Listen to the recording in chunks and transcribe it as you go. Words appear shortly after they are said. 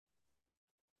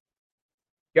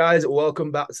Guys,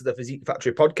 welcome back to the Physique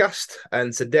Factory podcast.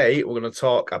 And today we're going to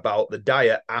talk about the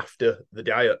diet after the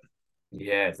diet.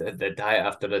 Yeah, the diet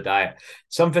after the diet.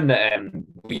 Something that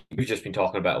we've just been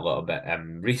talking about a little bit.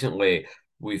 Recently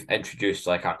we've introduced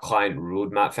like our client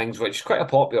roadmap things, which is quite a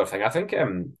popular thing. I think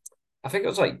it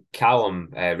was like Callum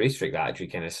Racerick that actually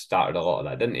kind of started a lot of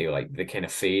that, didn't he? Like the kind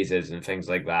of phases and things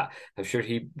like that. I'm sure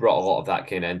he brought a lot of that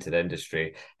kind of into the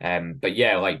industry. But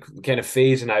yeah, like kind of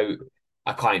phasing out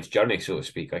a client's journey, so to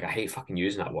speak. Like I hate fucking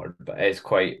using that word, but it's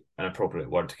quite an appropriate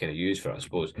word to kind of use for it, I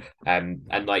suppose. And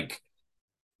like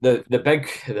the big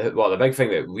thing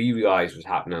that we realized was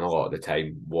happening a lot of the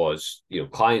time was,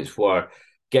 clients were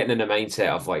getting in the mindset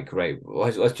of like, right,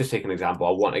 let's just take an example.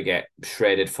 I want to get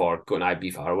shredded for going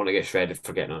IB, or I want to get shredded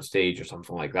for getting on stage or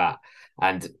something like that.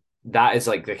 And that is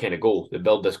like the kind of goal. They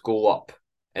build this goal up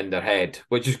in their head,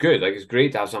 which is good. Like it's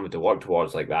great to have something to work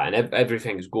towards like that. And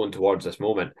everything's going towards this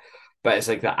moment. But it's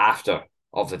like the after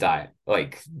of the diet.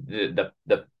 Like the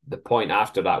point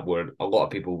after that where a lot of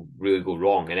people really go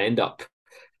wrong and end up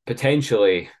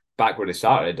potentially back where they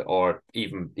started, or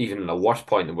even a worse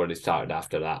point than where they started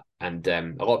after that. And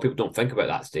a lot of people don't think about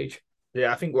that stage.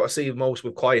 Yeah, I think what I see most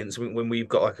with clients when we've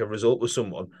got like a result with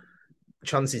someone,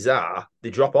 chances are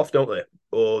they drop off, don't they?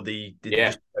 Or they Yeah,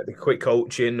 just they quit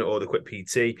coaching or they quit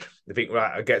PT. They think,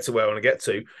 right, I get to where I want to get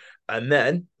to. And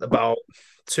then about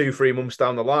 2, 3 months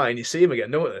down the line, you see them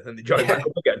again, don't they? And they join back yeah,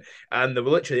 up again. And they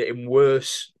were literally in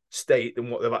worse state than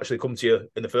what they've actually come to you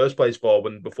in the first place for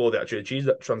when before they actually achieved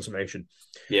that transformation.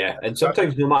 yeah. And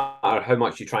sometimes no matter how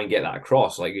much you try and get that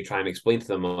across, like you try and explain to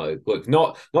them, like, look,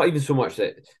 not even so much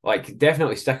that like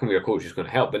definitely sticking with your coach is going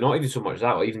to help, but not even so much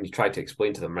that, or even you try to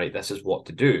explain to them, right, this is what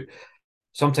to do.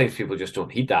 Sometimes people just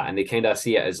don't heed that and they kind of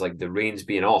see it as like the reins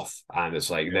being off and it's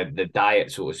like the diet,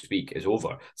 so to speak, is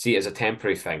over. See it as a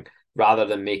temporary thing rather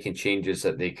than making changes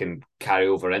that they can carry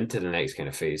over into the next kind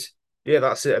of phase. Yeah,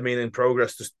 that's it. I mean, in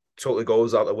progress just totally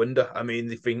goes out the window. I mean,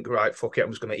 they think, right, fuck it, I'm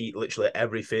just going to eat literally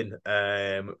everything.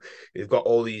 They've got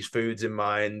all these foods in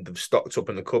mind. They've stocked up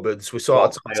in the cupboards. We sort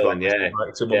of talked about Stockpiling, this yeah,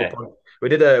 like some other yeah, point. We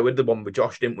did the one with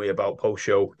Josh, didn't we, about post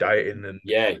show dieting and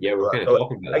yeah. We're kind of so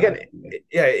talking about again, that.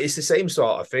 yeah, it's the same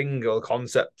sort of thing or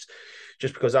concept.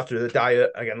 Just because after the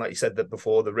diet, again, like you said that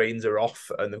before, the reins are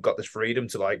off and they've got this freedom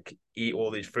to like eat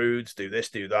all these foods, do this,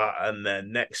 do that, and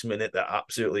then next minute they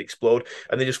absolutely explode,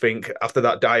 and they just think after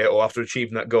that diet or after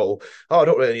achieving that goal, oh, I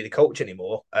don't really need a coach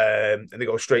anymore, and they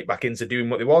go straight back into doing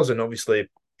what they was, and obviously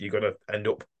you're gonna end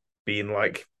up being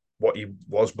like what you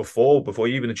was before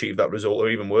you even achieved that result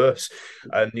or even worse,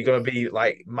 and you're going to be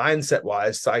like mindset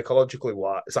wise, psychologically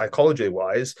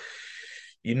wise,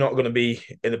 you're not going to be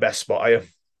in the best spot, are you?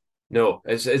 No,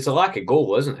 it's a lack of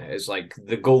goal, isn't it? It's like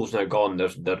the goal's now gone.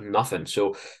 There's nothing.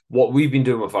 So what we've been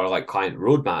doing with our like client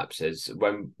roadmaps is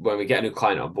when we get a new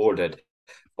client onboarded,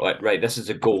 like right, this is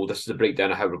a goal, this is a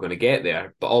breakdown of how we're going to get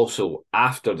there, but also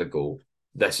after the goal,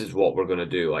 this is what we're going to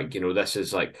do. Like, this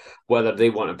is like whether they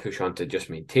want to push on to just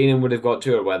maintaining what they've got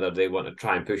to, or whether they want to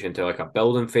try and push into like a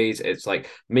building phase. It's like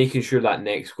making sure that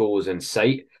next goal is in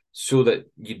sight so that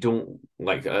you don't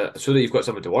like so that you've got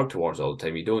something to work towards all the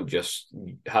time. You don't just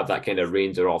have that kind of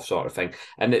reins are off sort of thing.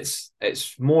 And it's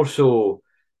more so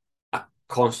a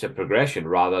constant progression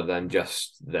rather than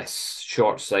just this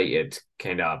short-sighted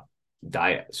kind of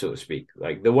diet, so to speak.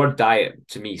 Like the word diet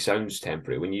to me sounds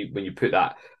temporary. When you put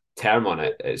that term on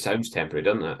it, it sounds temporary,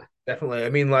 doesn't it? Definitely. I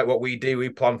mean, like what we do, we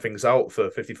plan things out for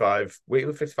 55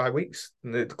 weeks,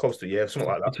 close to a year, something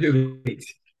like that. 2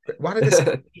 weeks. Why did I say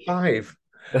 55?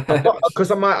 I've got because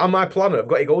on my planner, I've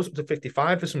got it goes up to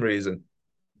 55 for some reason.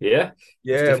 Yeah.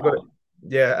 Yeah, I've got it.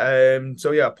 55. Yeah.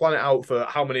 So yeah, plan it out for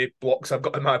how many blocks I've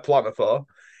got in my planner for.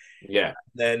 Yeah.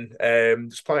 Then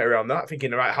just plan it around that,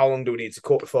 thinking, right, how long do we need to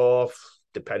cut for,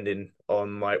 depending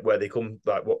on like where they come,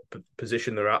 like what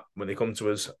position they're at when they come to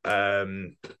us.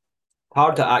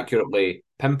 Hard to accurately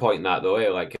pinpoint that though, eh?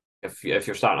 Like if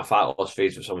you're starting a fat loss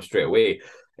phase with someone straight away,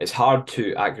 it's hard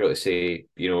to accurately say,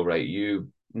 right, you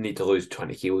need to lose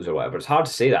 20 kilos or whatever. It's hard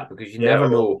to say that because you Yeah, never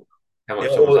know how yeah,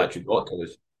 much someone's actually got to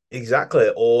lose. exactly,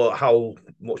 or how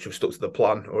much you've stuck to the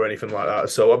plan or anything like that.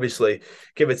 So obviously,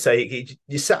 give or take,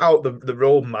 you set out the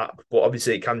roadmap, but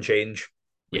obviously it can change.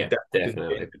 It Yeah, definitely can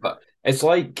definitely. change. But it's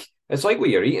like what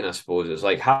you're eating, I suppose. It's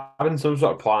like having some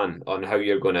sort of plan on how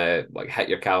you're gonna like hit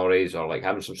your calories or like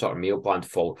having some sort of meal plan to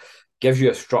follow gives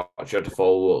you a structure to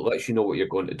follow, lets you know what you're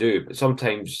going to do. But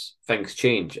sometimes things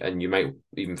change and you might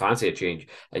even fancy a change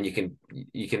and you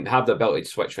can have the ability to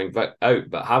switch things out.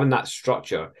 But having that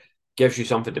structure gives you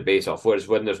something to base off. Whereas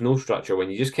when there's no structure, when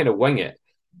you just kind of wing it,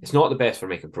 it's not the best for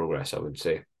making progress, I would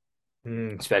say.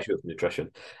 Mm. especially with nutrition.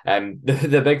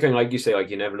 The big thing, like you say, like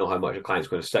you never know how much a client's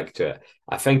going to stick to it.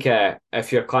 I think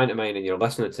if you're a client of mine and you're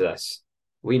listening to this,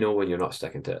 we know when you're not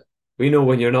sticking to it. We know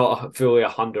when you're not fully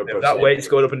hundred If that percent. weight's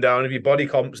going up and down, if your body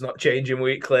comp's not changing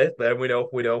weekly, then we know.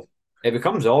 We know. It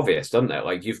becomes obvious, doesn't it?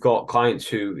 Like you've got clients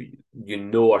who you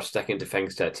know are sticking to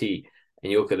things to a T,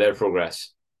 and you look at their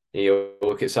progress. And you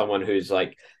look at someone who's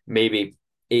like maybe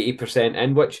 80%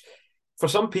 in, which for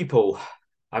some people,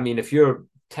 I mean, if you're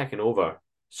taking over,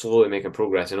 slowly making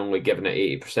progress and only giving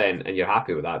it 80%, and you're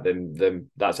happy with that, then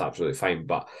that's absolutely fine.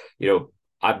 But you know,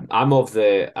 I'm of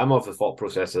the thought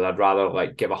process that I'd rather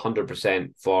like give 100%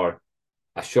 for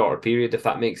a shorter period, if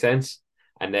that makes sense.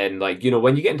 And then, like,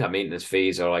 when you get into a maintenance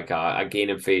phase or like a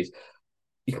gaining phase,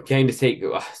 you can kind of take,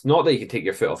 not that you can take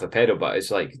your foot off the pedal, but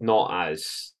it's like not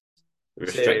as So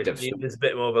restrictive. So, there's a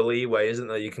bit more of a leeway, isn't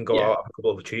there? You can go yeah. out have a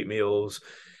couple of cheat meals.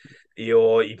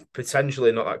 You're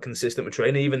potentially not that consistent with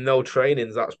training, even though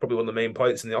training's that's probably one of the main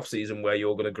points in the off season where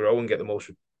you're going to grow and get the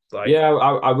most like. Yeah,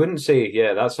 I wouldn't say,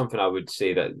 yeah, that's something I would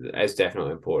say that is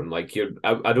definitely important. Like,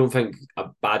 I don't think a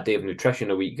bad day of nutrition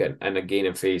a week and a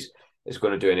gaining phase is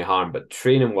going to do any harm. But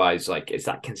training wise, like, it's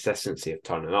that consistency of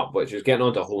turning up, which is getting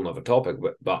on to a whole nother topic.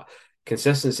 But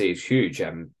consistency is huge.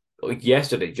 Like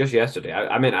just yesterday,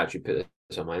 I meant to actually put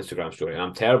this on my Instagram story, and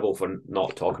I'm terrible for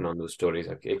not talking on those stories.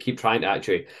 I keep trying to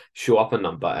actually show up in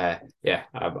them, but yeah,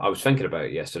 I was thinking about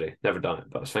it yesterday. Never done it,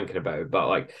 but I was thinking about it. But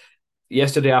like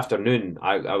yesterday afternoon,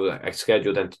 I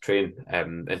scheduled in to train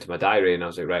into my diary, and I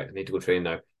was like, right, I need to go train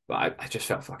now. But I just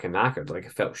felt fucking knackered. Like I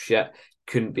felt shit,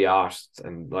 couldn't be arsed.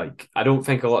 And like I don't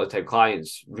think a lot of the time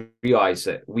clients realize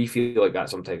that we feel like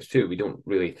that sometimes too. We don't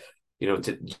really,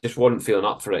 just wasn't feeling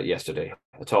up for it yesterday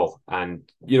at all. And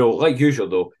like usual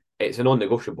though, it's a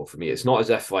non-negotiable for me. It's not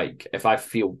as if like if I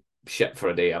feel shit for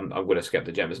a day, I'm going to skip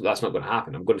the gym. That's not going to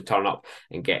happen. I'm going to turn up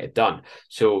and get it done.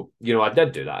 So, I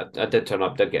did do that. I did turn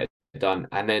up, did get it done.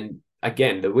 And then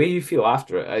again, the way you feel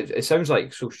after it sounds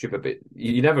like so stupid, but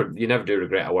you never do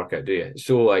regret a workout, do you?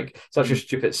 So like such a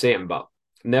stupid saying, but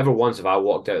never once have I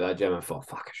walked out of that gym and thought,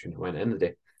 fuck, I shouldn't have went in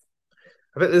today.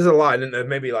 I think there's a line, and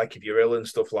maybe like if you're ill and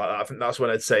stuff like that. I think that's when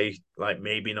I'd say like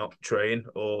maybe not train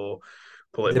or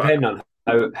pull it back. Depending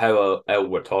on how ill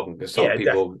we're talking, because some Yeah,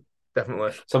 people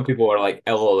definitely. some people are like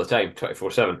ill all the time,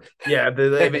 24/7. Yeah, if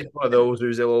it's one of those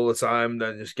who's ill all the time,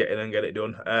 then just get in and get it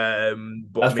done. But I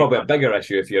That's mean, probably a bigger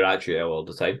issue if you're actually ill all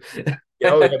the time.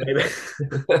 yeah, oh yeah, maybe,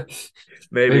 maybe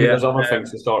Maybe yeah. there's other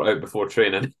things to sort out before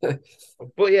training.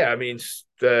 But yeah, I mean,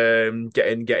 get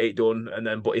in, get it done, and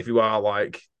then. But if you are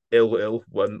like ill,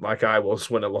 when like I was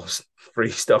when I lost 3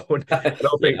 stone, I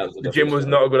don't Yeah, think that's a the gym different was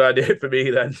story. not a good idea for me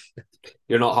then.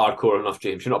 You're not hardcore enough,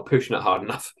 James. You're not pushing it hard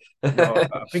enough. No,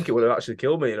 I think it would have actually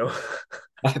killed me.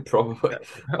 Probably.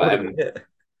 That would But have been it.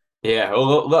 yeah, a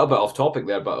little bit off topic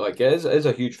there, but like it is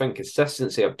a huge thing.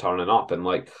 Consistency of turning up and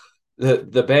like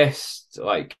the best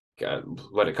like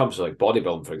when it comes to like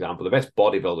bodybuilding, for example, the best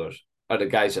bodybuilders are the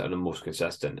guys that are the most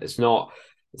consistent. It's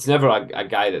never a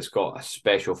guy that's got a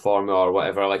special formula or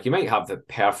whatever. Like you might have the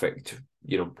perfect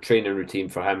training routine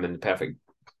for him and the perfect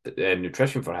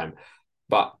nutrition for him,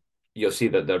 but you'll see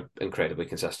that they're incredibly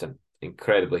consistent. Nail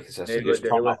it Just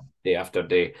turn daily. up day after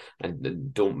day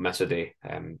and don't miss a day.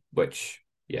 Which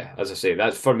yeah, as I say,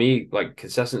 that's for me. Like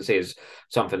consistency is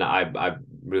something that I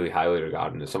really highly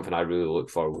regard, and it's something I really look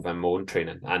for within my own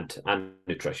training and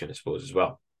nutrition, I suppose, as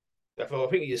well. Definitely. I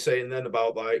think you're saying then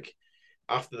about like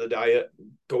after the diet,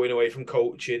 going away from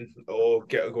coaching or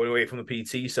going away from the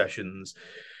PT sessions.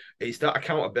 It's that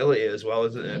accountability as well,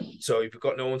 isn't it? So if you've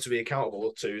got no one to be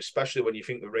accountable to, especially when you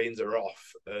think the reins are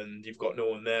off and you've got no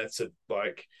one there to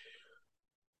like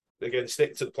again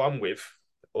stick to the plan with,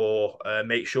 or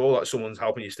make sure that someone's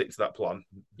helping you stick to that plan,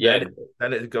 Yeah,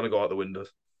 then it's gonna go out the window.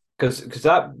 because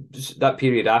that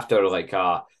period after like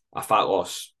a fat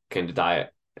loss kind of diet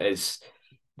is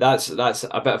that's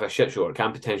a bit of a shit show. It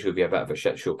can potentially be a bit of a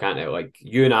shit show, can't it? Like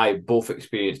you and I both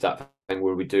experienced that thing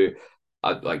where we do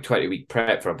a like 20-week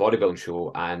prep for a bodybuilding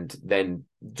show and then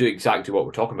do exactly what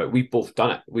we're talking about. We've both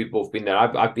done it. We've both been there.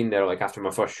 I've been there like after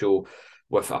my first show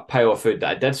with a pile of food that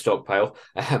I did stockpile.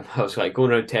 I was like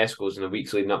going around Tesco's in the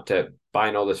weeks leading up to it,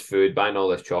 buying all this food, buying all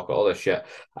this chocolate, all this shit.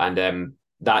 And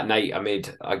that night I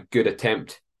made a good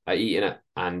attempt at eating it.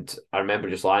 And I remember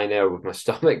just lying there with my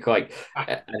stomach like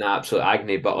in absolute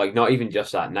agony. But like not even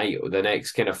just that night, the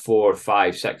next kind of 4,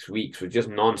 5, 6 weeks was just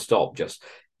non-stop, just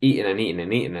eating and eating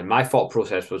and eating. And my thought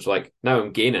process was like, now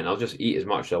I'm gaining, I'll just eat as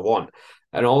much as I want.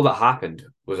 And all that happened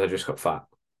was I just got fat.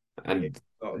 Yeah, And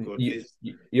not good.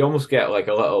 you almost get like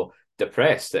a little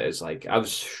depressed that it's like I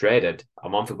was shredded a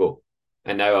month ago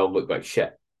and now I'll look like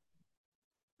shit.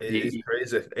 It's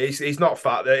crazy. It's not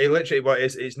fat. It literally, but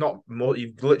it's not.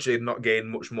 You've literally not gained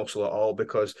much muscle at all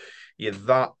because you're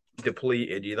that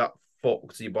depleted. You're that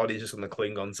fucked. Your body's just going to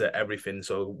cling on to everything.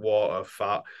 So water,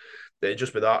 fat. It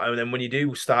just be that. And then when you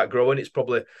do start growing, it's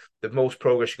probably the most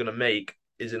progress you're going to make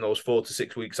is in those 4 to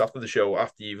 6 weeks after the show,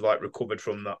 after you've like recovered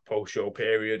from that post show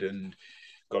period and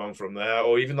gone on from there,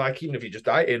 or even if you just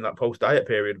diet in that post diet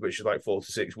period, which is like 4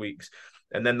 to 6 weeks.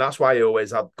 And then that's why I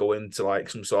always have go into like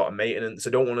some sort of maintenance. I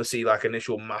don't want to see like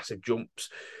initial massive jumps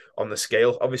on the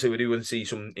scale. Obviously, we do want to see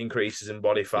some increases in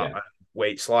body fat Yeah. and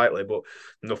weight slightly, but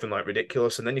nothing like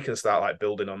ridiculous. And then you can start like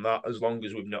building on that as long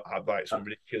as we've not had like some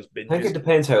ridiculous I think binges. it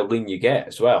depends how lean you get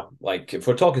as well. Like if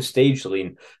we're talking stage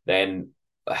lean, then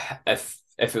if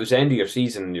it was the end of your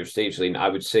season and you're stage lean, I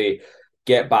would say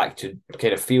get back to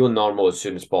kind of feeling normal as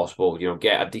soon as possible. You know,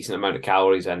 get a decent amount of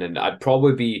calories in, and I'd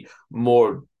probably be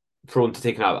more prone to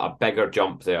taking a bigger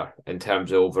jump there in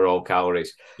terms of overall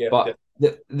calories. Yeah, But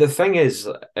the thing is,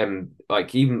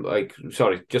 like even like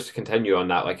sorry, just to continue on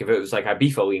that, like if it was like a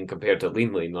beef lean compared to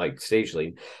lean, like stage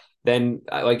lean, then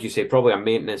like you say, probably a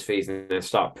maintenance phase and then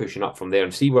start pushing up from there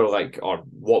and see where like or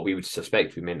what we would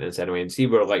suspect to be maintenance anyway, and see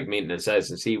where like maintenance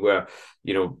is and see where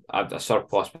a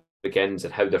surplus begins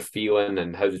and how they're feeling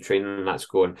and how the training and that's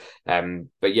going.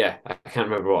 But yeah, I can't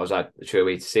remember what I was actually a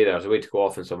way to say there. There's a way to go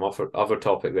off on some other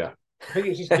topic there. I think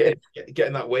it's just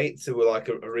getting that weight to like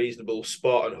a reasonable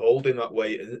spot and holding that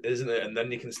weight, isn't it? And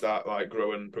then you can start like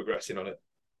growing, and progressing on it.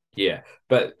 Yeah,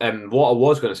 but what I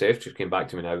was going to say, if it just came back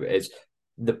to me now, is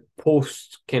the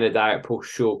post kind of diet,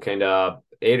 post show kind of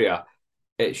area.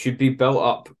 It should be built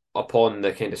up upon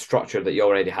the kind of structure that you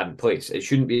already had in place. It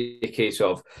shouldn't be a case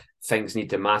of things need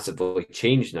to massively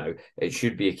change now. It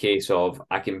should be a case of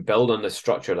I can build on the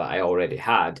structure that I already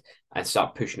had and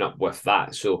start pushing up with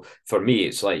that. So for me,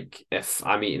 it's like if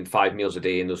I'm eating 5 meals a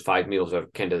day and those 5 meals are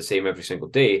kind of the same every single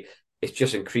day, it's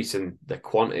just increasing the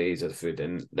quantities of the food.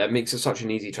 And that makes it such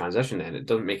an easy transition then. It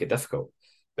doesn't make it difficult.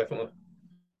 Definitely.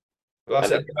 Well,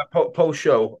 And that's it. Post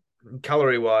show,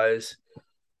 calorie wise,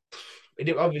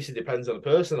 it obviously depends on the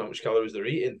person how much calories they're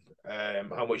eating,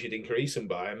 how much you'd increase them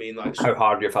by. I mean, like, how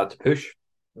hard you've had to push.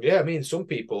 yeah, I mean, some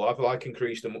people I've like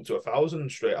increased them up to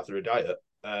 1,000 straight after a diet,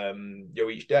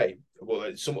 each day. Well,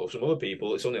 like, some other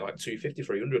people it's only like 250,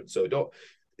 300. So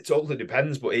it totally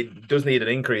depends, but it does need an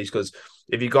increase because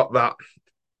if you got that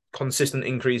consistent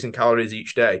increase in calories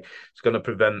each day, it's going to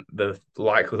prevent the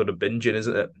likelihood of binging,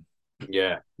 isn't it?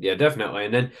 Yeah, yeah, definitely.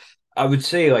 And then I would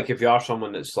say, like, if you are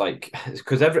someone that's like,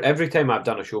 because every time I've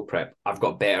done a show prep, I've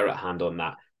got better at hand on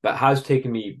that. But it has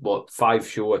taken me what 5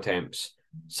 show attempts,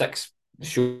 6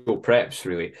 show preps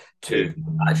really to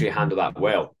actually handle that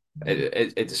well.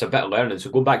 It's a bit of learning.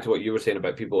 So go back to what you were saying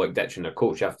about people like ditching their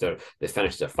coach after they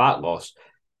finish their fat loss.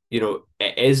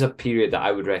 It is a period that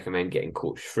I would recommend getting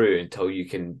coached through until you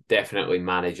can definitely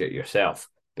manage it yourself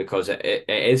because it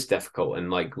is difficult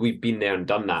and like we've been there and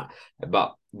done that,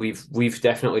 but we've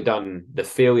definitely done the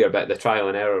failure bit, the trial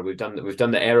and error. We've done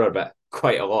the error bit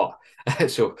quite a lot.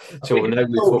 so I so think now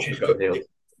we coach, focus on the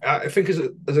I think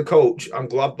as a coach, I'm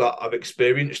glad that I've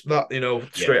experienced that, yeah.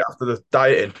 straight after the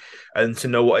dieting and to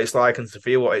know what it's like and to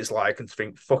feel what it's like and to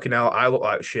think, fucking hell, I look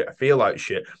like shit. I feel like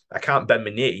shit. I can't bend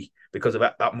my knee because of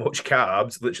that much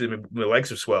carbs. Literally, my legs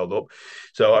have swelled up.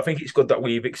 So I think it's good that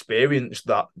we've experienced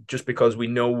that just because we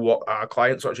know what our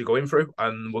clients are actually going through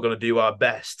and we're going to do our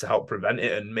best to help prevent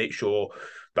it and make sure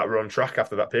that we're on track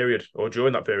after that period or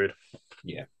during that period.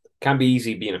 Yeah, can be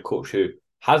easy being a coach who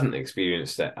hasn't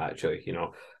experienced it actually,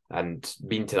 and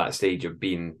been to that stage of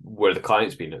being where the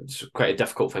client's been. It's quite a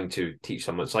difficult thing to teach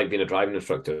someone. It's like being a driving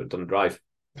instructor that doesn't drive.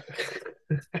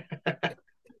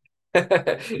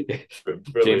 James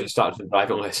Brilliant. has started some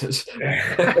driving lessons.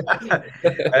 But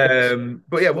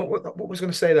yeah, what was I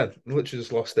going to say then? I literally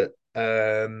just lost it.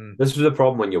 This is the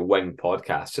problem when you wing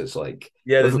podcasts. It's like,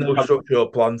 Yeah, there's no structure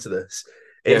or plan to this.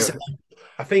 It's yeah,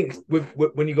 I think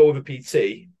when you go with a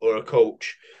PT or a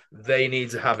coach, they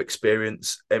need to have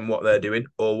experience in what they're doing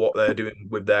or what they're doing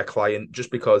with their client. Just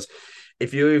because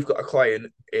if you've got a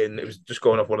client it was just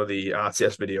going off one of the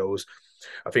RTS videos.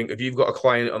 I think if you've got a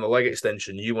client on the leg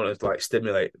extension, you want to like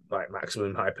stimulate like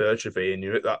maximum hypertrophy, and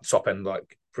you're at that top end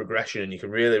like progression, and you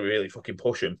can really, really fucking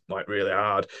push them like really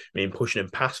hard. I mean, pushing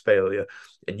them past failure,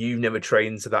 and you've never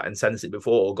trained to that intensity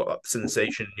before, or got that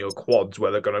sensation in your quads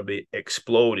where they're going to be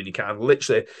exploding. You can't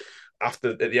literally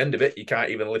after at the end of it, you can't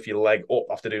even lift your leg up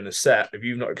after doing a set. If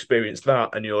you've not experienced that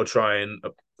and you're trying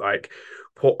like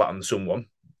put that on someone,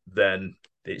 then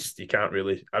you can't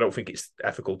really. I don't think it's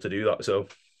ethical to do that. So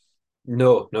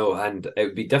no, and it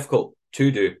would be difficult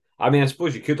to do. I mean, I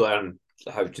suppose you could learn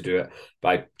how to do it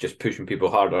by just pushing people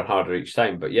harder and harder each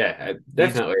time. But yeah,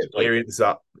 Need to definitely like experience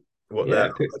that, what yeah,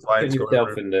 the client's putting going yourself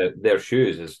through. in their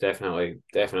shoes is definitely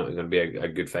going to be a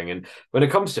good thing. And when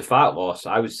it comes to fat loss,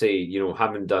 I would say, you know,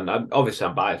 having done obviously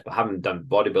I'm biased, but having done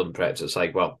bodybuilding preps, it's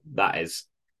like, well, that is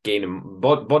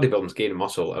bodybuilding's gaining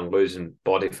muscle and losing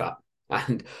body fat.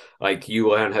 And like you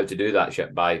learn how to do that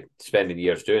shit by spending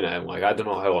years doing it. And like I don't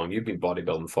know how long you've been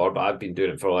bodybuilding for, but I've been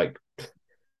doing it for like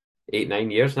 8, 9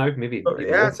 years now, maybe But even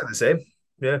yeah, more. it's the same.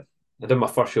 Yeah, I did my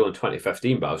first show in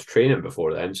 2015, but I was training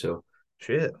before then, so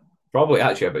shit. probably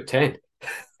actually about 10.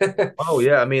 Oh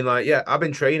yeah, I mean, like, yeah, I've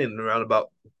been training around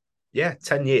about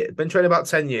 10 years. Been training about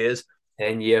 10 years.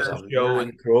 10 years First of show mad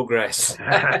and progress.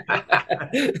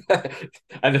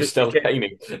 And they're just in still case,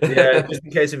 tiny. yeah, just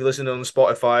in case if you listen on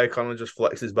Spotify, Connor just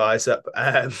flex his bicep.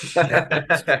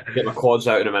 Get my quads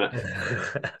out in a minute.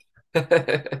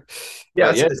 Yeah, But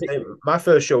I'd say yeah, the same. My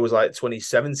first show was like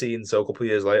 2017, so a couple of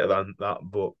years later than that.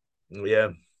 But yeah,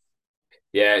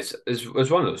 yeah, it's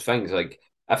one of those things. Like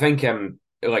I think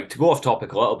like to go off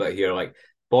topic a little bit here, like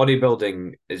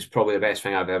bodybuilding is probably the best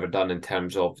thing I've ever done in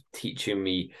terms of teaching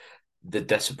me the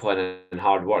discipline and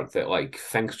hard work that like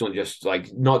things don't just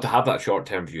like not to have that short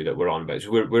term view that we're on about.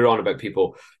 So we're on about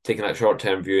people taking that short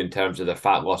term view in terms of their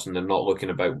fat loss and they're not looking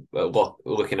about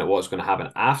looking at what's going to happen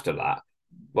after that.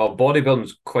 Well,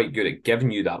 bodybuilding's quite good at giving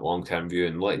you that long term view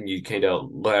and letting you kind of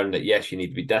learn that yes, you need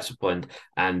to be disciplined,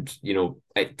 and you know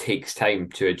it takes time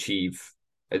to achieve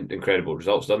incredible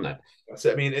results, doesn't it? that's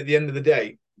it. I mean, at the end of the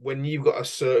day, when you've got a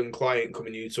certain client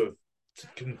coming you to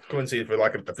come and see you for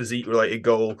like a physique related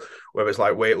goal, whether it's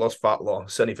like weight loss, fat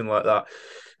loss, anything like that,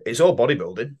 it's all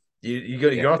bodybuilding. You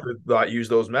Yeah, have to like use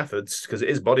those methods because it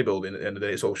is bodybuilding at the end of the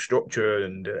day. It's all structure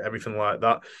and everything like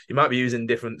that. You might be using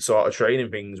different sort of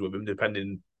training things with them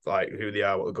depending like who they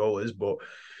are, what the goal is. But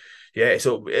yeah,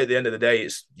 so at the end of the day,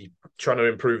 it's you trying to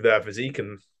improve their physique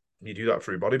and you do that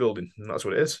through bodybuilding, and that's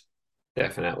what it is.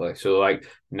 definitely. So like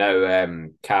now,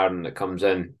 Karen that comes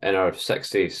in her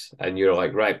 60s, and you're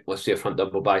like, right, let's see a front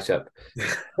double bicep.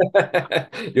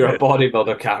 You're a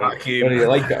bodybuilder, Karen, Vacuum. whether you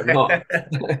like it or not.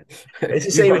 It's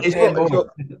the You've same. got 10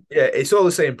 more. Yeah, it's all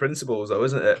the same principles, though,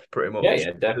 isn't it? Pretty Yeah, much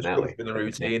yeah, the definitely. structure and the Definitely.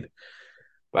 routine.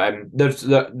 But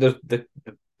the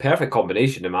perfect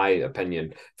combination, in my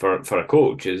opinion, for a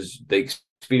coach is the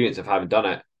experience of having done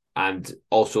it and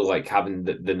also like having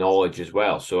the knowledge as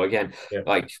well. So again, Yeah.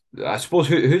 like I suppose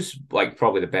who's like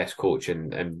probably the best coach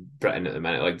in Britain at the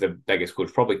minute, like the biggest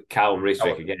coach, probably Callum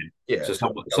Raceway Callum. again. Yeah, So it's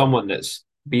got Callum. someone that's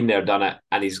been there, done it,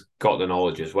 and he's got the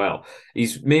knowledge as well.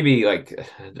 He's maybe like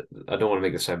I don't want to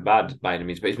make this sound bad by any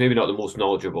means, but he's maybe not the most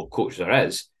knowledgeable coach there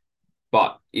is,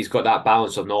 but he's got that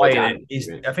balance of knowledge Playing it. and He's,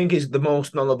 experience. I think he's the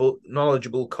most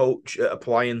knowledgeable coach at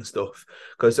applying stuff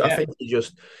because I Yeah, think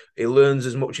he learns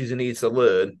as much as he needs to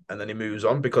learn and then he moves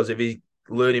on because if he's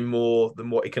learning more than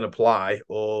what he can apply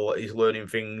or he's learning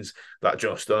things that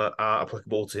just aren't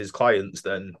applicable to his clients,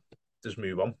 then just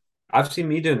move on. I've seen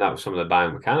me doing that with some of the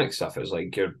biomechanics stuff. It's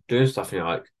like you're doing stuff and you're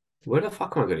like, where the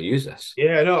fuck am I going to use this?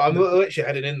 Yeah, no, I'm literally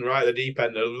heading in right at the deep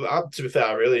end. To be fair,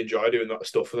 I really enjoy doing that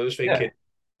stuff. And I was thinking, Yeah,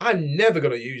 I'm never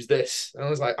going to use this. And I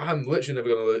was like, I'm literally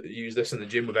never going to use this in the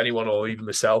gym with anyone or even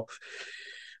myself.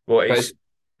 But but it's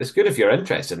it's good if you're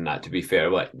interested in that. To be fair,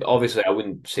 like obviously, I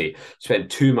wouldn't say spend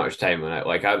too much time on it.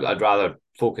 Like I'd rather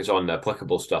focus on the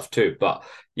applicable stuff too. But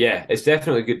yeah, it's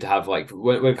definitely good to have like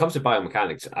when it comes to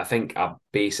biomechanics, I think a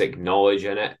basic knowledge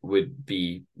in it would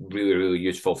be really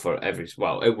useful for every.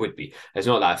 Well, it would be. It's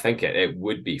not that I think it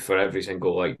would be for every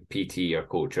single like PT or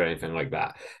coach or anything like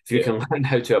that. If you yeah, can learn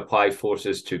how to apply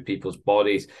forces to people's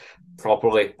bodies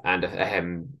properly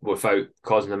and without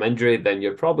causing them injury, then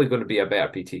you're probably going to be a better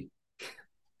PT.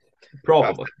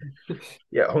 Probably.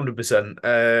 yeah, 100%.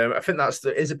 I think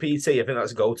is a PT. I think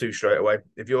that's a go-to straight away.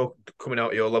 If you're coming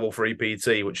out your level 3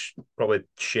 PT, which probably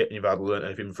shit and you've had learned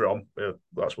anything from,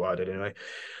 that's what I did anyway.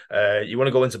 You want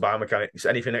to go into biomechanics,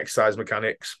 anything exercise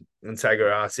mechanics,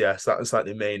 Integra RTS. That's like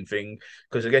the main thing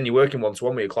because again, you're working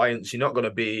one-to-one with your clients. You're not going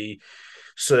to be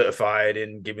certified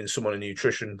in giving someone a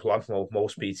nutrition plan. Well,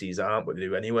 most PTs aren't, but they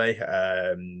do anyway.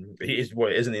 It is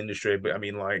what it is in the industry. But I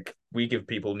mean, like we give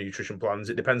people nutrition plans.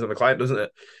 It depends on the client, doesn't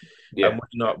it? And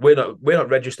Yeah. we're not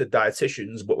registered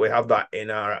dietitians, but we have that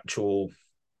in our actual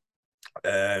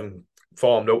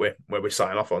form, don't we? Where we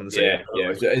sign off on saying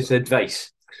Yeah. Yeah. It's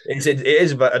advice. it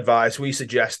is about advice. We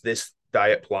suggest this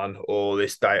diet plan or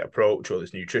this diet approach or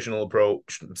this nutritional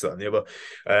approach, that and the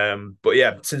other. But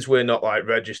yeah, since we're not like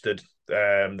registered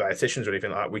dietitians or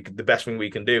anything like that, the best thing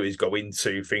we can do is go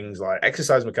into things like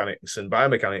exercise mechanics and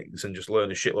biomechanics and just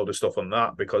learn a shitload of stuff on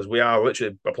that because we are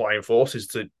literally applying forces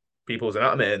to people's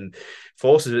anatomy, and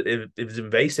force is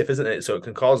invasive, isn't it? So it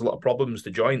can cause a lot of problems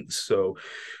to joints. So,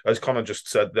 as Connor just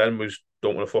said, then we just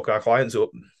don't want to fuck our clients up.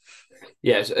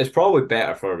 Yeah, it's probably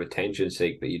better for a retention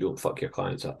sake that you don't fuck your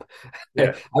clients up. I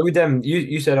Yeah, would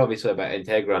you said obviously about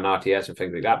Integra and RTS and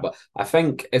things like that, but I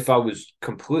think if I was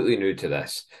completely new to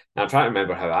this, and I'm trying to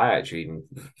remember how I actually even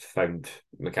found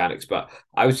mechanics, but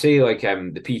I would say like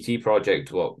the PT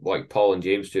project, what like Paul and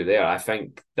James do there, I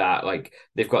think that like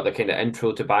they've got the kind of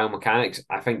intro to biomechanics.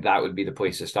 I think that would be the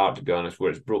place to start, to be honest,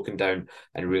 where it's broken down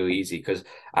and really easy. Because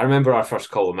I remember our first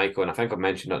call with Michael, and I think I've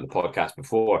mentioned it on the podcast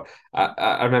before.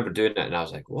 I remember doing it, and I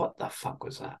was like, "What the fuck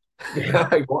was that? yeah.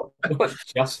 Like, what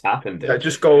just happened Yeah, there?"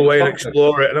 just go And away and something,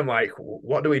 explore it. And I'm like,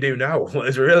 what do we do now?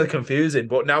 It's really confusing.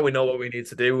 But now we know what we need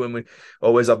to do, and we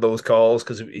always have those calls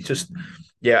because it's just,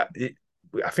 yeah,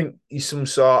 I think he's some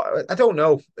sort. I don't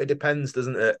know. It depends,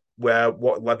 doesn't it?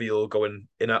 What level you're going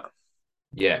in at.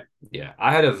 yeah, yeah.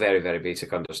 I had a very, very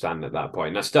basic understanding at that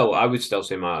point, and I would still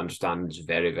say my understanding is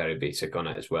very, very basic on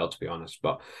it as well, to be honest.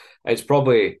 But it's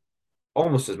probably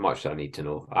almost as much as I need to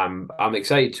know. I'm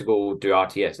excited to go do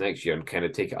RTS next year and kind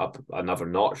of take it up another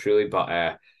notch, really.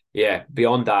 But yeah,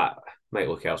 beyond that, might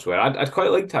look elsewhere. I'd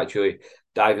quite like to actually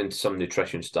dive into some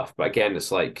nutrition stuff, but again,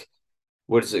 it's like,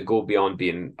 where does it go beyond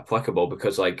being applicable?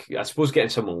 Because like, I suppose getting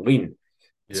someone lean,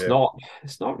 it's Yeah. not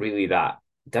it's not really that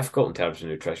difficult in terms of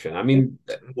nutrition. I mean,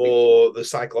 More the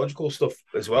psychological stuff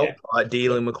as well, yeah, like yeah.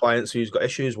 dealing with clients who's got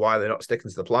issues, why they're not sticking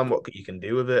to the plan, what you can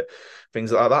do with it,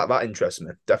 things like that. That interests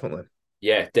me definitely.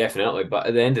 Yeah, definitely. But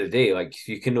at the end of the day, like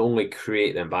you can only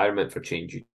create the environment for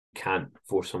change. You can't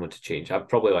force someone to change. I've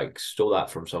probably like stole that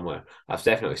from somewhere. I've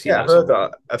definitely seen Yeah, I've that heard somewhere.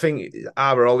 that. I think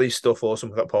either Ollie's stuff or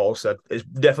something that Paul said is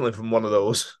definitely from one of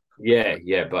those. Yeah,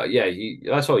 yeah, but yeah,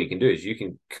 that's all you can do is you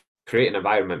can create an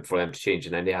environment for them to change,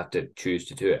 and then they have to choose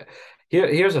to do it.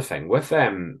 Here's the thing with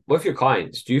your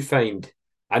clients. Do you find?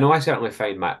 I know I certainly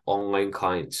find my online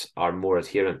clients are more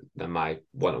adherent than my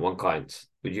one-on-one clients.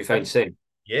 Would you find the same?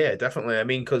 Yeah, definitely. I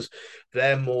mean, because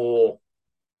they're more,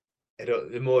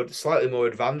 they're more slightly more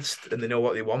advanced and they know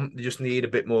what they want. They just need a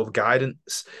bit more of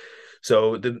guidance.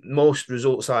 So the most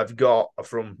results I've got are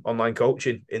from online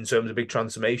coaching in terms of big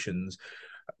transformations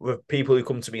with people who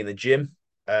come to me in the gym.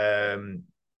 Um,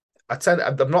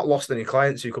 I've not lost any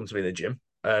clients who come to me in the gym,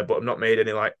 but I've not made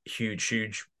any like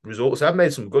huge results. I've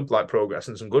made some good like progress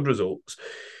and some good results,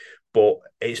 but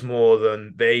it's more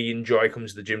than they enjoy coming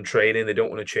to the gym training. They don't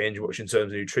want to change much in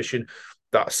terms of nutrition.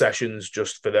 That session's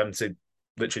just for them to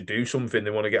literally do something.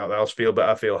 They want to get out of the house, feel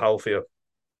better, feel healthier,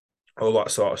 all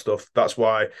that sort of stuff. That's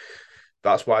why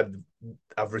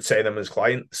I've retained them as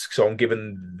clients. So I'm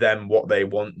giving them what they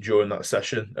want during that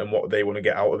session and what they want to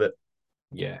get out of it.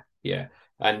 Yeah, yeah.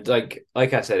 And like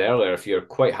I said earlier, if you're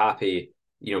quite happy,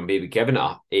 maybe giving it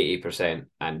a 80%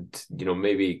 and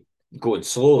maybe going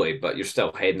slowly, but you're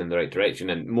still heading in the right direction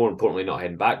and more importantly not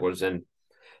heading backwards, then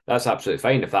that's absolutely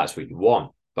fine if that's what you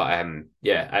want. But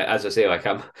yeah, as I say, like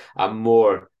I'm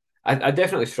more I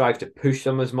definitely strive to push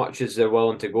them as much as they're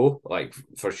willing to go. Like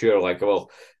for sure, like we'll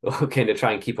kind of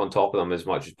try and keep on top of them as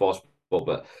much as possible.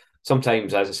 But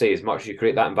sometimes, as I say, as much as you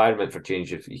create that environment for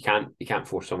change, if you can't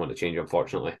force someone to change,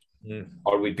 unfortunately. Mm,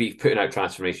 Or we'd be putting out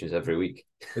transformations every week.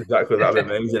 exactly, that'd be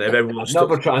amazing if everyone stuck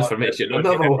Another to the plan and transformation, everyone,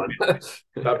 another one.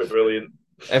 yeah, that'd be brilliant.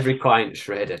 Every client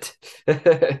shredded.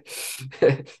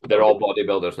 They're all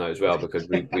bodybuilders now as well because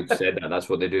we've said that that's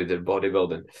what they do. They're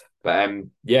bodybuilding. But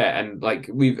yeah, and like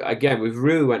we've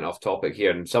really went off topic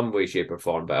here in some way, shape, or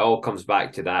form. But it all comes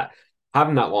back to that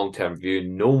having that long term view,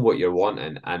 knowing what you're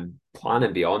wanting, and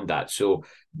planning beyond that. So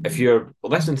if you're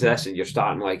listening to this and you're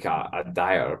starting like a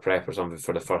diet or a prep or something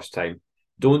for the first time,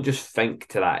 don't just think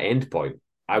to that end point.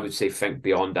 I would say think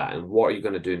beyond that and what are you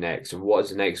going to do next and what is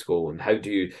the next goal and how do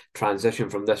you transition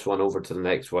from this one over to the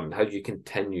next one? How do you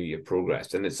continue your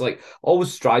progress? And it's like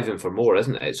always striving for more,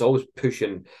 isn't it? It's always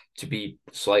pushing to be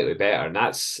slightly better. And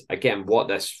that's again what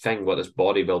this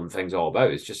bodybuilding thing's all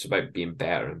about. It's just about being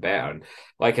better and better. And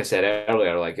like I said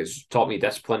earlier, like it's taught me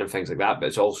discipline and things like that, but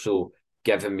it's also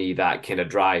given me that kind of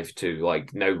drive to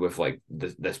like now with like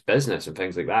this business and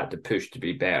things like that to push to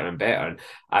be better and better. And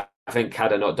I think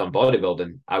had I not done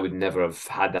bodybuilding, I would never have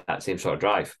had that same sort of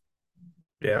drive.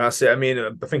 Yeah, that's it. I mean,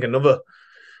 I think another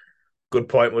good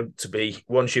point would to be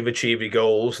once you've achieved your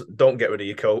goals, don't get rid of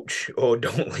your coach or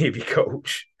don't leave your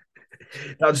coach.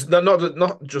 That's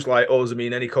not just like us. I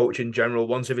mean, any coach in general.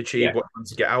 Once you've achieved Yeah, what you want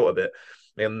to get out of it,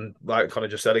 and like Connor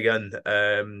just said again,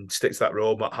 stick to that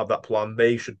roadmap, have that plan.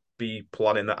 They should be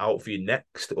planning that out for you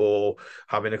next, or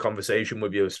having a conversation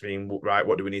with you, saying, right,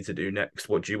 what do we need to do next?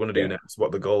 What do you want to do yeah, next? What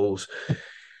are the goals?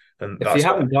 And If you that's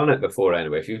what. haven't done it before,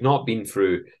 anyway, if you've not been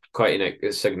through quite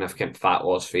a significant fat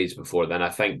loss phase before, then I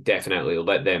think definitely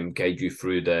let them guide you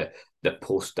through the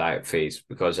post diet phase.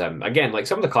 Because again, like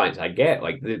some of the clients I get,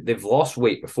 like they've lost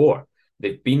weight before,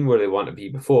 they've been where they want to be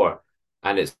before,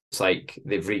 and it's like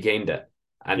they've regained it.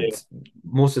 And Yeah.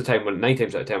 most of the time, when 9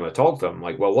 times out of 10, when I talk to them, I'm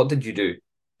like, well, what did you do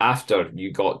after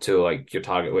you got to like your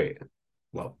target weight?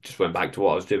 Well, just went back to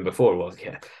what I was doing before. Well,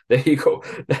 yeah, there you go.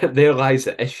 There lies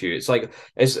the issue. It's like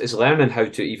it's learning how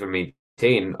to even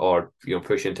maintain or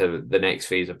push into the next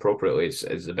phase appropriately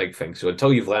is the big thing. So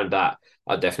until you've learned that,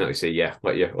 I'd definitely say yeah,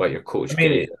 let your I coach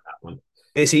mean, guide that one.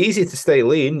 it's easy to stay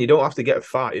lean. You don't have to get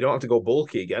fat. You don't have to go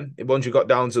bulky again. Once you got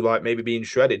down to like maybe being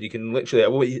shredded, you can literally. I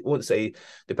wouldn't say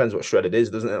depends what shredded is,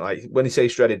 doesn't it? Like when you say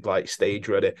shredded, like stage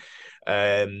ready. But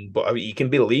I mean, you can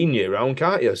be lean year round,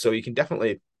 can't you? So you can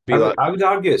definitely I be would like, I would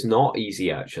argue it's not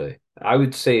easy actually. I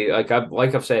would say like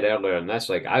I've said earlier in this,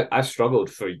 like I struggled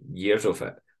for years of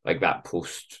it, like that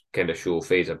post kind of show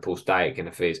phase, a post diet kind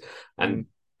of phase, mm,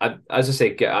 and as I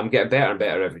say, I'm getting better and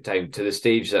better every time to the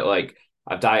stage that like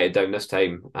I've dieted down this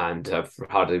time and I've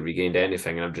hardly regained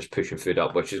anything, and I'm just pushing food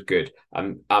up, which is good.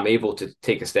 I'm able to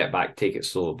take a step back, take it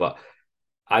slow, but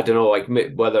I don't know, like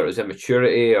whether it was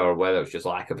immaturity or whether it was just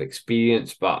lack of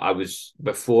experience. But I was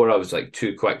like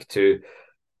too quick to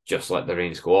just let the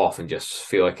reins go off and just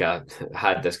feel like I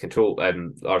had this control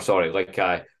or sorry, like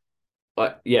I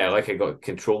got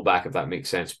control back, if that makes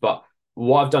sense. But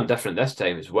what I've done different this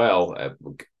time as well,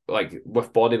 like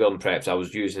with bodybuilding preps, I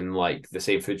was using like the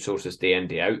same food sources day in,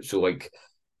 day out. So like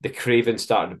the craving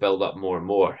started to build up more and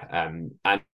more. And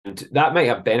that might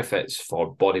have benefits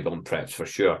for bodybuilding preps for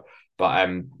sure. But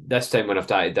this time when I've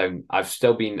dieted down, I've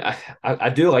still been I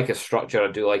do like a structure.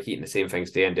 I do like eating the same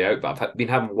things day in, day out, but I've been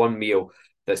having one meal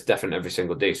that's different every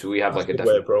single day. So we have that's like a a good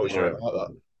way of different approaching it. dinner. I like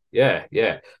that. Yeah,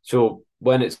 yeah. So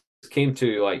when it's came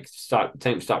to like start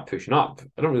time to start pushing up,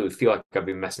 I don't really feel like I've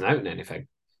been missing out on anything.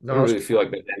 I No, don't that's really good. feel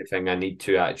like there's anything I need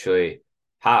to actually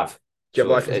have. Do you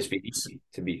have So like a it's been easy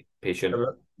to be patient.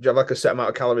 do you have like a set amount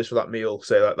of calories for that meal?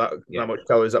 Say like that Yeah. much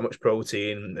calories, that much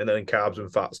protein, and then carbs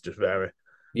and fats just vary.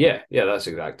 Yeah, yeah, that's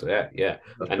exactly it. Yeah.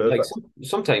 That's And like perfect.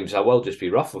 sometimes I will just be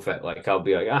rough with it. Like I'll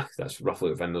be like, that's roughly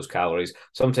within those calories.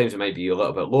 Sometimes it might be a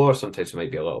little bit lower, sometimes it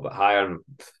might be a little bit higher, and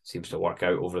seems to work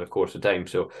out over the course of time.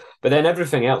 So, but then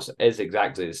everything else is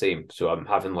exactly the same. So I'm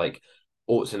having like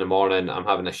oats in the morning, I'm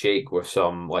having a shake with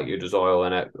some like Udo's oil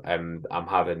in it, and I'm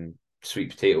having sweet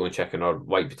potato and chicken or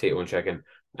white potato and chicken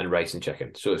and rice and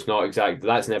chicken. So it's not exactly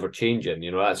that's never changing,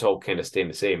 that's all kind of staying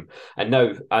the same. And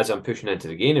now as I'm pushing into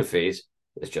the gaining phase,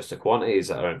 it's just the quantities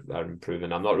that are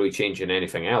improving. I'm not really changing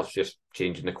anything else, just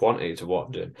changing the quantities of what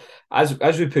I'm doing.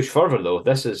 As we push further, though,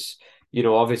 this is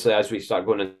obviously as we start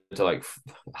going into like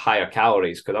higher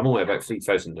calories, because I'm only about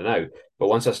 3,000 now. But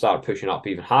once I start pushing up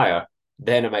even higher,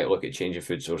 then I might look at changing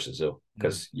food sources though, Mm.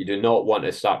 because you do not want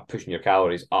to start pushing your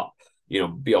calories up,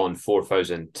 beyond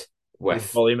 4,000 With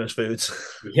with voluminous foods.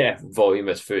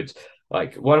 voluminous foods.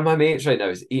 Like one of my mates right now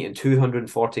is eating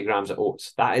 240 grams of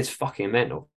oats. That is fucking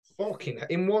mental. Fucking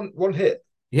in one hit.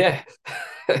 Yeah.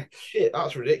 Shit,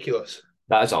 that's ridiculous.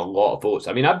 That is a lot of votes.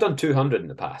 I mean, I've done 200 in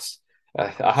the past. I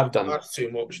have done. That's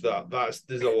too much.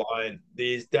 There's a line.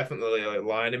 There's definitely a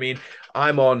line. I mean,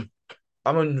 I'm on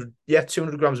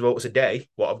 200 grams of oats a day.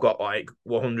 What I've got like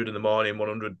 100 in the morning,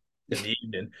 100 in the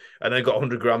evening, and then got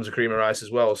 100 grams of cream of rice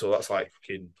as well. So that's like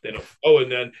fucking enough. Oh,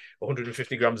 and then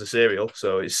 150 grams of cereal.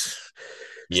 So it's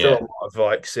still a Yeah. lot of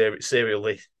like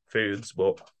cereal foods,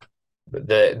 but But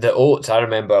the oats, I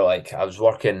remember like I was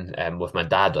working with my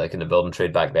dad like in the building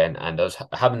trade back then, and I was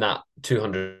having that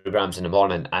 200 grams in the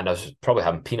morning, and I was probably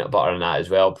having peanut butter in that as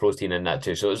well, protein in that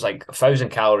too. So it was like 1,000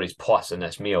 calories plus in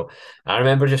this meal. And I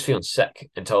remember just feeling sick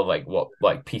until like what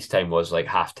like peacetime was like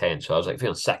 10:30. So I was like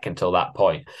feeling sick until that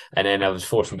point, and then I was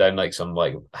forcing down like some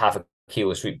like half a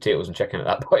kilo of sweet potatoes and chicken at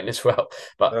that point as well.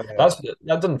 But uh,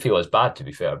 that didn't feel as bad to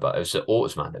be fair. But it was the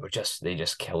oats, man. They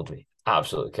just killed me,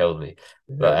 absolutely killed me.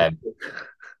 yeah, But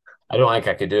I don't think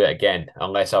I could do it again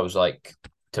unless I was like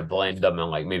to blend them and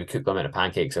like maybe cook them into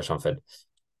pancakes or something.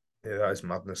 that is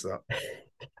madness. That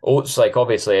Oats, like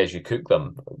obviously as you cook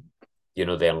them,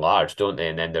 they enlarge, don't they?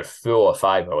 And then they're full of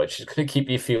fiber, which is going to keep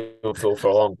you feeling full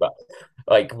for long. But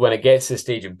like when it gets to the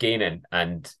stage of gaining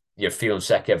and you're feeling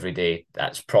sick every day,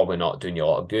 that's probably not doing you a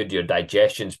lot of good. Your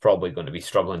digestion's probably going to be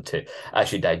struggling to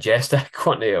actually digest that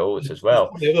quantity of oats as there's well.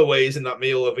 probably other ways in that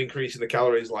meal of increasing the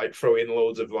calories, like throwing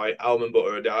loads of like almond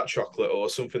butter or dark chocolate or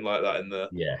something like that in there.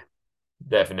 Yeah.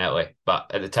 definitely.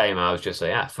 But at the time, I was just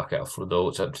like, ah, fuck it, I'll throw the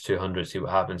oats up to 200, see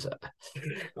what happens.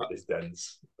 That is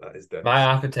dense. That is My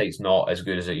dense. appetite's not as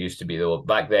good as it used to be, though.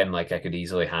 Back then, like I could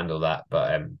easily handle that,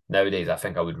 but nowadays, I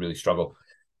think I would really struggle.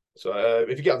 So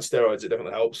if you get on steroids, it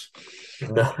definitely helps.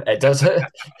 No, it does it.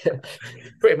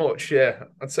 Pretty much, yeah,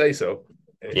 I'd say so.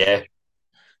 Ish. Yeah,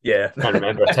 Yeah, can't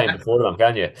remember a time before them,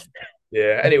 can you?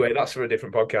 yeah. Anyway, that's for a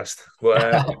different podcast.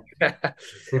 But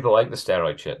People like the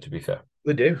steroid shit, to be fair.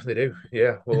 they do, they do.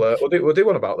 Yeah, we'll do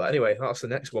one about that anyway. That's the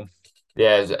next one.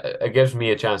 Yeah, it gives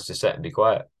me a chance to sit and be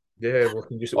quiet Yeah, we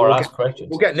can just or we'll get ask we'll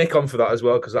questions. get Nick on for that as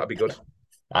well because that'd be good.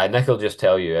 Nick will just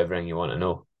tell you everything you want to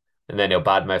know, and then he'll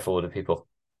badmouth all the people.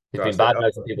 He's been That's it.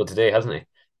 badmouthing people today, hasn't he?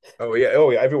 Oh yeah,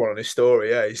 everyone on his story.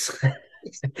 Yeah, he's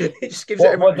he just gives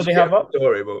What everyone did he shit have on up? the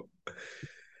story, but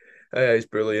it's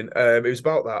brilliant. It was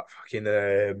about that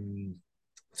fucking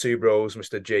two bros,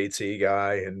 Mr. JT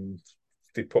guy, and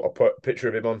they put a picture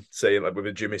of him on saying like with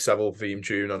a Jimmy Savile theme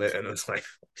tune on it, and it's like,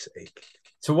 fuck's sake.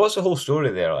 So what's the whole story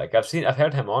there? Like I've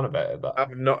heard him on about it, but I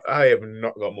have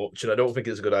not got much, and I don't think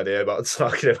it's a good idea about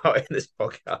talking about it in this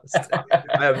podcast.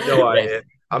 I have no yes, idea.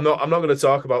 I'm not going to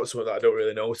talk about something that I don't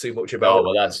really know too much about.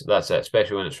 no, well that's it,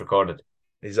 especially when it's recorded.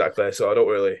 Exactly. So I don't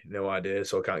really no idea,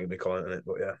 so I can't give me comment on it.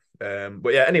 But yeah.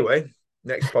 But yeah, anyway,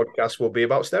 next podcast will be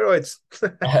about steroids.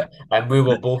 And we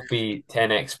will both be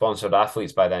 10x sponsored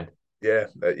athletes by then. Yeah,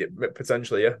 yeah,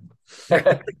 potentially, yeah.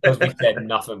 Because we said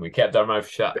nothing, we kept our mouth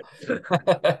shut.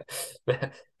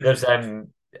 there's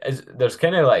there's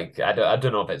kind of like I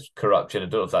don't know if it's corruption, I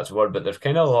don't know if that's a word, but there's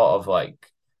kind of a lot of like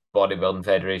bodybuilding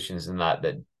federations and that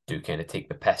do kind of take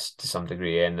the piss to some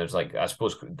degree, and there's like I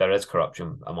suppose there is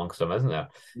corruption amongst them, isn't there?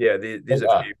 Yeah, there's Like a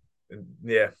that. few.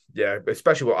 Yeah, yeah,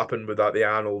 especially what happened with like the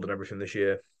Arnold and everything this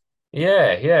year.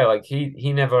 Yeah, yeah, like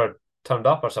he never turned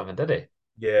up or something, did he?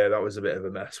 Yeah, that was a bit of a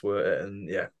mess, weren't it? And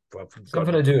yeah, well, God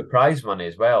Something to knows. do with prize money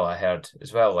as well, I heard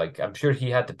as well. Like I'm sure he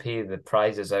had to pay the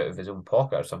prizes out of his own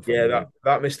pocket or something. Yeah, Maybe.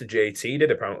 that Mr. JT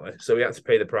did apparently, so he had to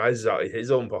pay the prizes out of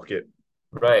his own pocket.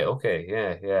 Right. Okay.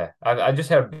 Yeah. Yeah. I just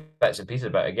heard bits and pieces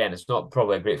about it. Again, it's not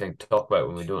probably a great thing to talk about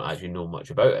when we don't actually know much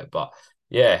about it. But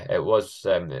yeah, it was.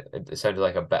 It sounded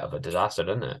like a bit of a disaster,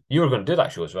 didn't it? You were going to do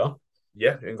that show as well.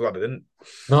 Yeah, I'm glad I didn't.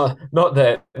 Not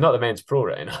the men's pro,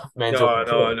 right? Men's No, open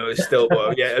no, pro. no, it's still,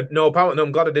 but yeah, no, apparently, no,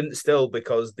 I'm glad I didn't still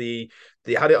because they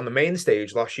had it on the main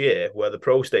stage last year where the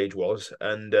pro stage was,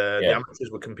 and the Yeah. amateurs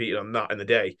were competing on that in the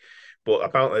day, but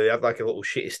apparently they had like a little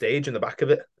shitty stage in the back of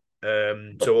it,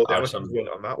 so all the Are amateurs some went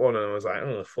on that one, and I was like,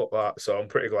 oh fuck that, so I'm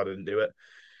pretty glad I didn't do it.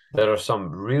 There are some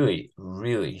really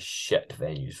really shit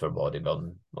venues for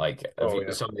bodybuilding. Like if Oh you,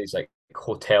 yeah, some of these like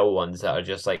hotel ones that are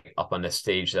just like up on the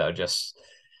stage that are just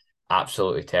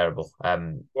absolutely terrible.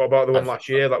 what about the one I've last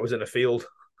year that was in a field?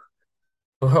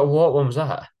 what one was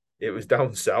that? It was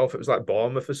down south. It was like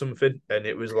Bournemouth or something, and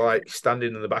it was like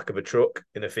standing in the back of a truck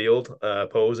in a field,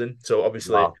 posing. So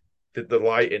obviously, Wow. the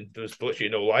lighting there was literally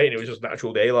no lighting. It was just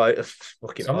natural daylight.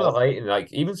 Fucking Some of the awful. lighting,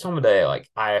 like even some of the like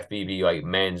IFBB like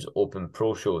men's open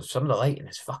pro shows, some of the lighting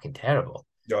is fucking terrible.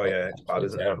 Oh Like yeah, it's bad, absolutely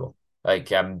isn't it? terrible.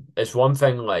 Like it's one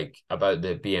thing like about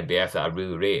the BNBF that I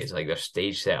really rate is like their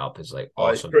stage setup is like Oh,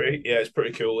 it's awesome. pretty. Yeah, it's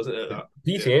pretty cool, isn't it? That.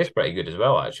 Yeah, PCA is pretty good as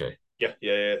well, actually. yeah,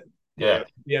 yeah, yeah. Yeah, Yeah.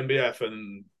 the MBF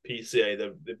and PCA,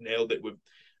 they've nailed it with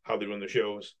how they run the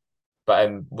shows. But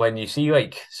when you see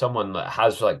like someone that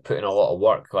has like put in a lot of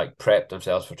work, like prepped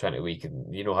themselves for 20 week,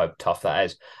 and you know how tough that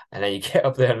is, and then you get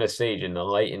up there on the stage and the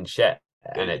light and shit,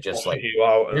 and It it just just washes like you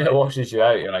out, and yeah, it washes you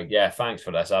out. You're like, yeah, thanks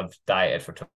for this. I've dieted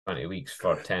for 20 weeks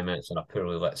for 10 minutes on a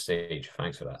poorly lit stage.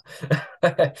 Thanks for that.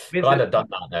 I mean, Glad I've done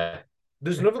that now.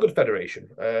 there's another good federation,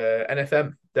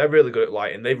 NFM. They're really good at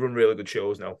lighting. They've run really good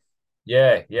shows now.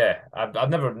 Yeah, yeah. I've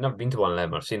never been to one of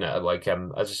them or seen it. Like I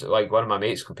just like one of my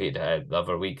mates competed the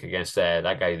other week against that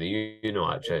guy that you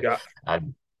know actually, Jack.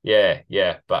 and yeah,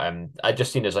 yeah. But I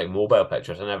just seen his like mobile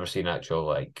pictures. I never seen actual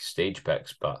like stage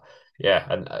pics. But yeah,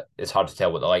 and it's hard to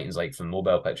tell what the lighting's like from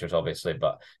mobile pictures, obviously.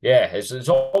 But yeah, it's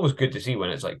always good to see when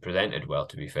it's like presented well.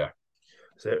 To be fair,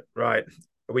 So right,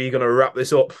 are we going to wrap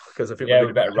this up? Because I think we've yeah, been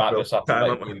we better going wrap for a this up and long time,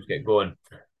 let haven't we? James get going.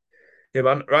 Yeah,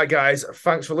 man. Right, guys.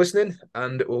 Thanks for listening,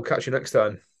 and we'll catch you next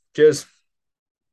time. Cheers.